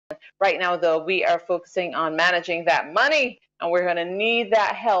Right now, though, we are focusing on managing that money, and we're going to need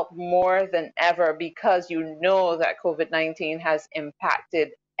that help more than ever because you know that COVID-19 has impacted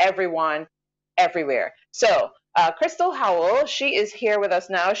everyone everywhere. So, Crystal Howell, she is here with us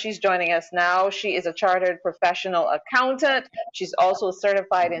now. She's joining us now. She is a chartered professional accountant. She's also a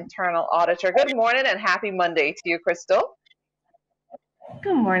certified internal auditor. Good morning and happy Monday to you, Crystal.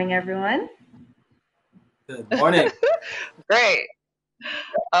 Good morning, everyone. Good morning. Great.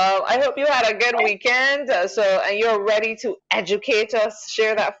 I hope you had a good weekend. And you're ready to educate us,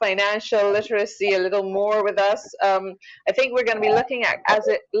 share that financial literacy a little more with us. I think we're going to be looking at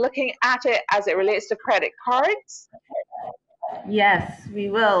it as it relates to credit cards. Yes, we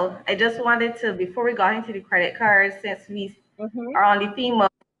will. I just wanted to, before we got into the credit cards, since we are on the theme of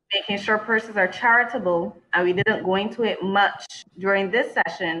making sure persons are charitable, and we didn't go into it much during this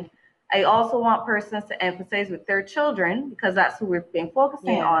session, I also want persons to emphasize with their children, because that's who we've been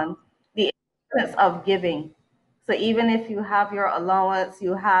focusing on, the importance of giving. So even if you have your allowance,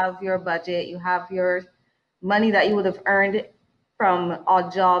 you have your budget, you have your money that you would have earned from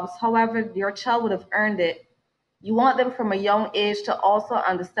odd jobs, however your child would have earned it, you want them from a young age to also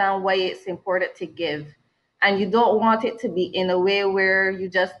understand why it's important to give. And you don't want it to be in a way where you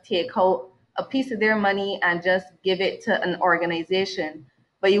just take out a piece of their money and just give it to an organization,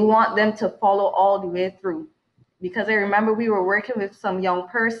 but you want them to follow all the way through. Because I remember we were working with some young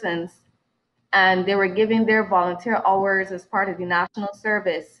persons and they were giving their volunteer hours as part of the national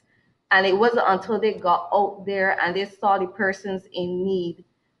service. And it wasn't until they got out there and they saw the persons in need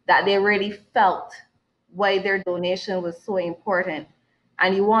that they really felt why their donation was so important.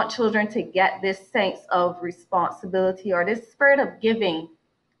 And you want children to get this sense of responsibility or this spirit of giving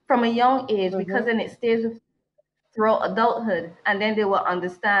from a young age, because then it stays with throughout adulthood. And then they will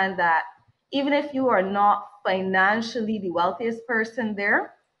understand that even if you are not financially the wealthiest person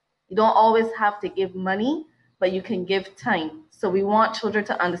there, you don't always have to give money, but you can give time. So we want children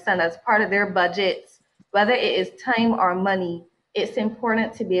to understand as part of their budgets, whether it is time or money, it's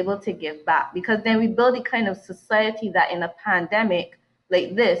important to be able to give back, because then we build a kind of society that in a pandemic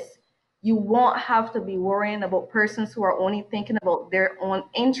like this, you won't have to be worrying about persons who are only thinking about their own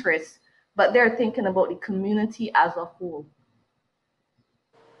interests, but they're thinking about the community as a whole.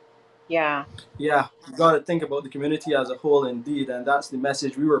 Yeah. Yeah, you got to think about the community as a whole, indeed, and that's the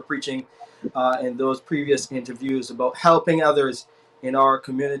message we were preaching in those previous interviews about helping others in our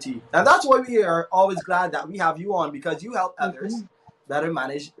community, and that's why we are always glad that we have you on, because you help others better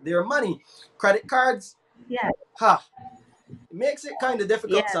manage their money. Credit cards, it makes it kind of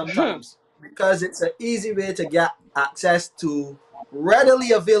difficult sometimes because it's an easy way to get access to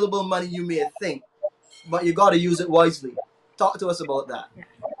readily available money, you may think, but you got to use it wisely. Talk to us about that.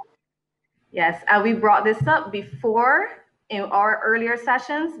 Yes, and we brought this up before in our earlier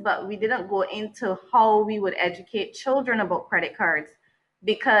sessions, but we didn't go into how we would educate children about credit cards.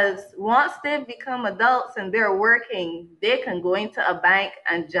 Because once they've become adults and they're working, they can go into a bank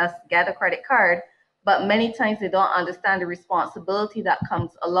and just get a credit card. But many times they don't understand the responsibility that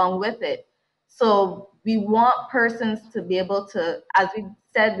comes along with it. So we want persons to be able to, as we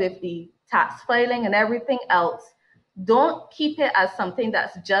said with the tax filing and everything else, don't keep it as something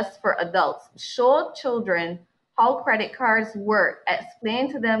that's just for adults. Show children how credit cards work.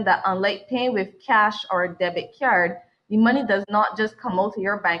 Explain to them that unlike paying with cash or a debit card, the money does not just come out of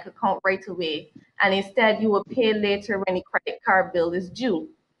your bank account right away. And instead, you will pay later when the credit card bill is due.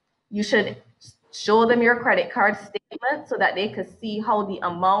 You should show them your credit card statement so that they can see how the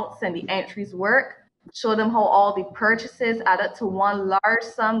amounts and the entries work. Show them how all the purchases add up to one large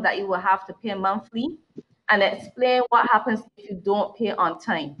sum that you will have to pay monthly, and explain what happens if you don't pay on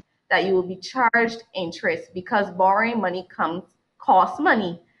time, that you will be charged interest, because borrowing money costs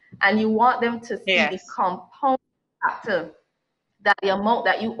money, and you want them to see the compound factor, that the amount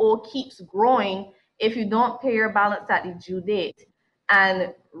that you owe keeps growing if you don't pay your balance at the due date.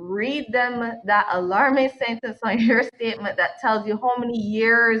 And read them that alarming sentence on your statement that tells you how many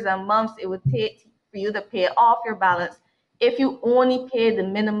years and months it would take for you to pay off your balance if you only pay the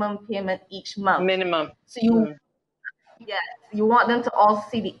minimum payment each month. So you want them to also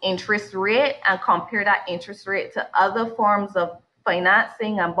see the interest rate and compare that interest rate to other forms of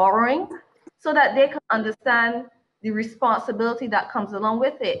financing and borrowing, so that they can understand the responsibility that comes along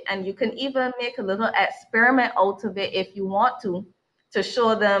with it. And you can even make a little experiment out of it if you want to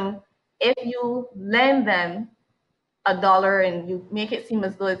show them, if you lend them $1 and you make it seem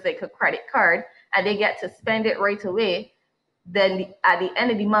as though it's like a credit card and they get to spend it right away, then at the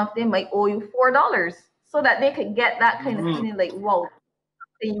end of the month they might owe you $4, so that they could get that kind of feeling like, whoa,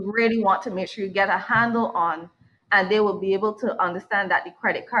 you really want to make sure you get a handle on. and they will be able to understand that the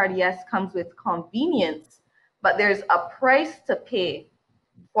credit card, yes, comes with convenience, but there's a price to pay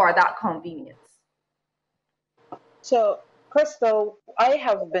for that convenience. So, Crystal, I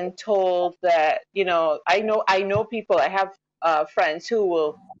have been told that, I know people, I have friends who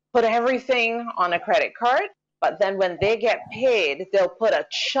will put everything on a credit card, but then when they get paid, they'll put a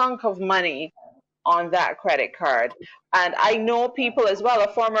chunk of money on that credit card. And I know people as well,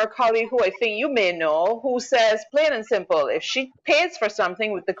 a former colleague who I think you may know, who says plain and simple, if she pays for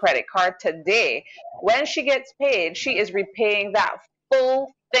something with the credit card today, when she gets paid, she is repaying that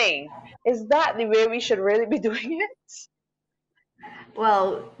full thing. Is that the way we should really be doing it?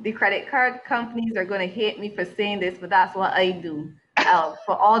 Well, the credit card companies are going to hate me for saying this, but that's what I do.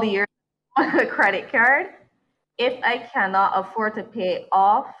 For all the years on a credit card, if I cannot afford to pay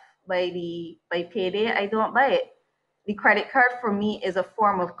off by payday, I don't buy it. The credit card for me is a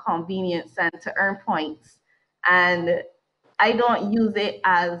form of convenience and to earn points. And I don't use it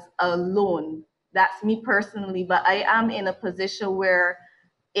as a loan. That's me personally, but I am in a position where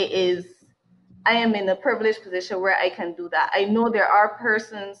I am in a privileged position where I can do that. I know there are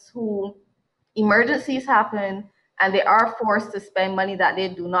persons who emergencies happen and they are forced to spend money that they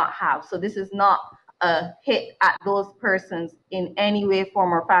do not have. So this is not a hit at those persons in any way,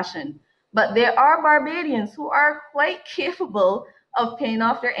 form, or fashion. But there are Barbadians who are quite capable of paying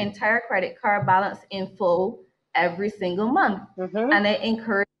off their entire credit card balance in full every single month. Mm-hmm. And I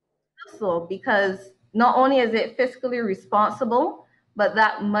encourage you to do so, because not only is it fiscally responsible, but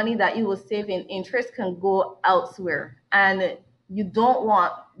that money that you will save in interest can go elsewhere. And you don't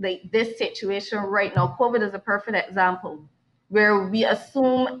want this situation right now. COVID is a perfect example where we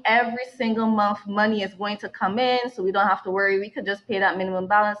assume every single month money is going to come in, so we don't have to worry. We could just pay that minimum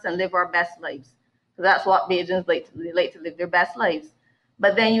balance and live our best lives. So that's what Bajans like to do. They like to live their best lives.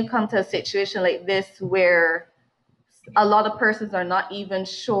 But then you come to a situation like this where a lot of persons are not even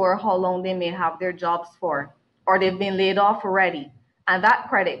sure how long they may have their jobs for, or they've been laid off already. And that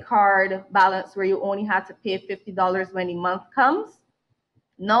credit card balance where you only had to pay $50 when the month comes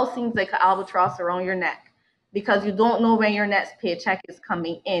now seems like an albatross around your neck, because you don't know when your next paycheck is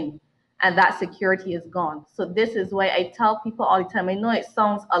coming in, and that security is gone. So this is why I tell people all the time, I know it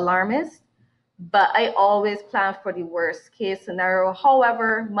sounds alarmist, but I always plan for the worst case scenario,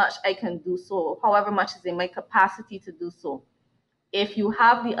 however much I can do so, however much is in my capacity to do so. If you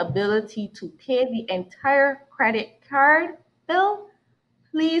have the ability to pay the entire credit card bill,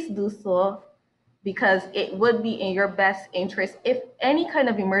 please do so, because it would be in your best interest. If any kind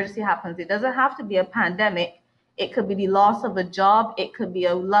of emergency happens, it doesn't have to be a pandemic. It could be the loss of a job. It could be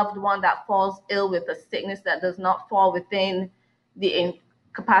a loved one that falls ill with a sickness that does not fall within the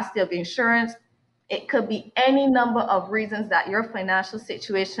capacity of insurance. It could be any number of reasons that your financial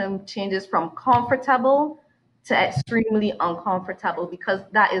situation changes from comfortable to extremely uncomfortable, because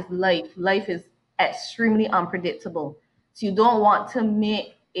that is life. Life is extremely unpredictable. So you don't want to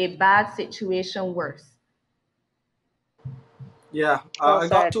make a bad situation worse. Yeah, Well I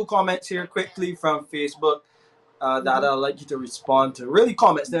got said. 2 comments here quickly from Facebook that I'd like you to respond to. Really,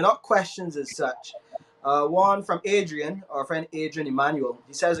 comments, they're not questions as such. One from Adrian, our friend Adrian Emmanuel.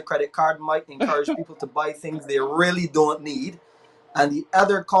 He says a credit card might encourage people to buy things they really don't need. And the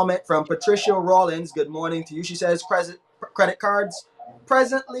other comment from Patricia Rollins, good morning to you. She says credit cards,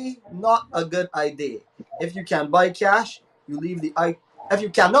 presently not a good idea. If you can buy cash, if you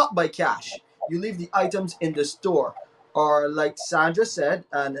cannot buy cash, you leave the items in the store. Or like Sandra said,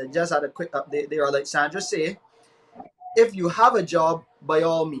 and I just had a quick update there, or like Sandra say, if you have a job, by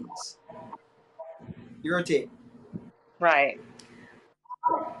all means. Your take. Right.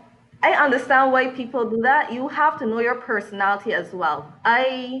 I understand why people do that. You have to know your personality as well.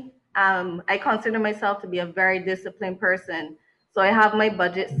 I consider myself to be a very disciplined person. So I have my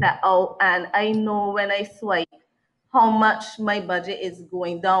budget set out, and I know when I swipe how much my budget is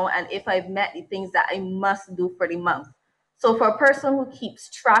going down and if I've met the things that I must do for the month. So for a person who keeps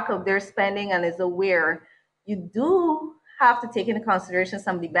track of their spending and is aware, you do have to take into consideration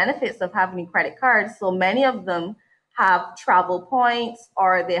some of the benefits of having credit cards. So many of them have travel points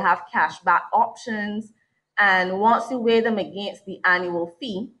or they have cash back options. And once you weigh them against the annual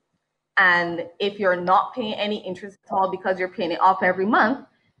fee, and if you're not paying any interest at all because you're paying it off every month,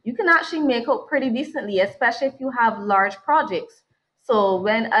 you can actually make out pretty decently, especially if you have large projects. So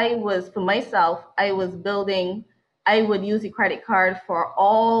when for myself, I was building, I would use the credit card for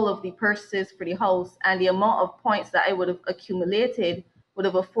all of the purchases for the house, and the amount of points that I would have accumulated would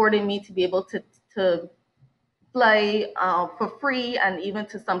have afforded me to be able to fly for free and even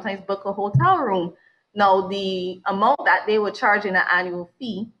to sometimes book a hotel room. Now, the amount that they would charge in an annual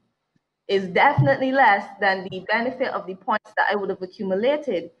fee is definitely less than the benefit of the points that I would have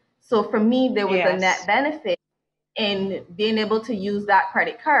accumulated. So for me, there was a net benefit in being able to use that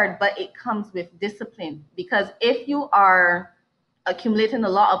credit card, but it comes with discipline. Because if you are accumulating a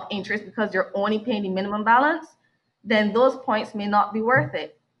lot of interest because you're only paying the minimum balance, then those points may not be worth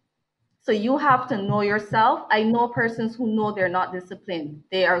it. So you have to know yourself. I know persons who know they're not disciplined.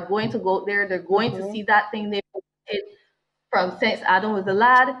 They are going to go there, they're going to see that thing they wanted from since Adam was a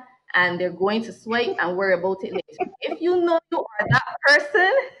lad, and they're going to swipe and worry about it later. If you know you are that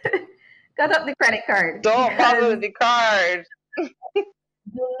person, cut up the credit card. Don't bother with the card.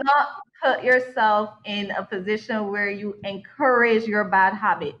 Do not put yourself in a position where you encourage your bad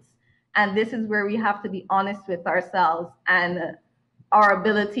habits. And this is where we have to be honest with ourselves and our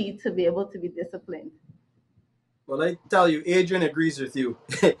ability to be able to be disciplined. Well, I tell you, Adrian agrees with you.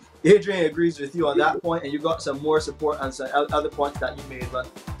 Adrian agrees with you on that point, and you got some more support on some other points that you made. But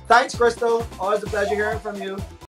thanks, Crystal. Always a pleasure hearing from you.